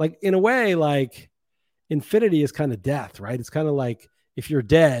between, like, in a way, like infinity is kind of death, right? It's kind of like if you're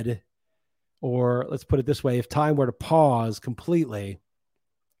dead, or let's put it this way, if time were to pause completely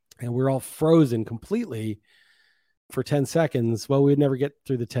and we're all frozen completely for 10 seconds, well, we'd never get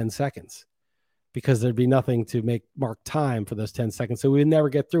through the 10 seconds because there'd be nothing to mark time for those 10 seconds. So we'd never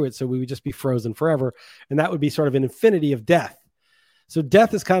get through it. So we would just be frozen forever. And that would be sort of an infinity of death. So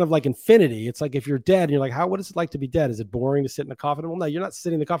death is kind of like infinity. It's like if you're dead and you're like, what is it like to be dead? Is it boring to sit in a coffin? Well, no, you're not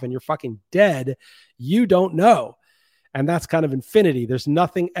sitting in the coffin. You're fucking dead. You don't know. And that's kind of infinity. There's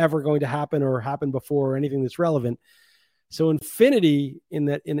nothing ever going to happen or happen before or anything that's relevant. So infinity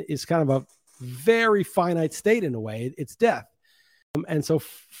is kind of a very finite state in a way. It's death. And so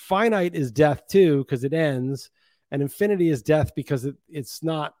finite is death too, because it ends. And infinity is death because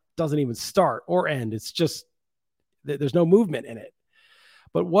doesn't even start or end. It's just, there's no movement in it.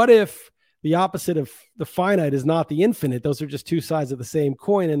 But what if the opposite of the finite is not the infinite? Those are just two sides of the same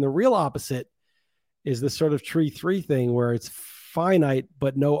coin. And the real opposite is this sort of tree 3 thing where it's finite,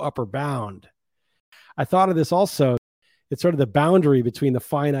 but no upper bound. I thought of this also. It's sort of the boundary between the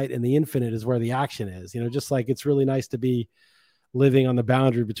finite and the infinite is where the action is. Just like it's really nice to be living on the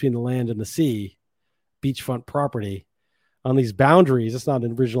boundary between the land and the sea, beachfront property. On these boundaries, it's not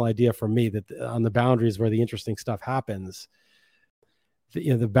an original idea from me, that on the boundaries where the interesting stuff happens.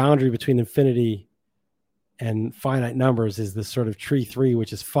 The boundary between infinity and finite numbers is this sort of tree 3,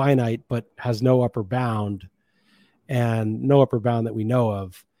 which is finite, but has no upper bound, and no upper bound that we know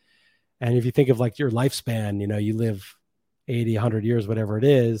of. And if you think of like your lifespan, you live 80, 100 years, whatever it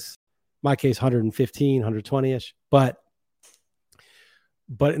is, my case, 115, 120-ish. But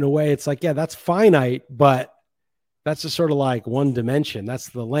in a way, it's like, yeah, that's finite, but that's just sort of like one dimension. That's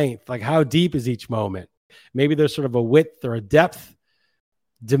the length. Like, how deep is each moment? Maybe there's sort of a width or a depth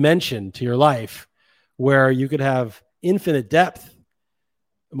dimension to your life where you could have infinite depth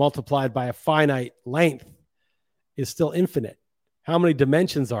multiplied by a finite length is still infinite. How many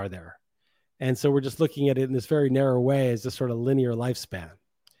dimensions are there? And so we're just looking at it in this very narrow way as this sort of linear lifespan.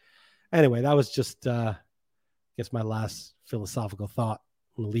 Anyway, that was just, I guess, my last philosophical thought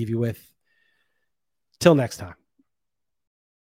I'm going to leave you with. Till next time.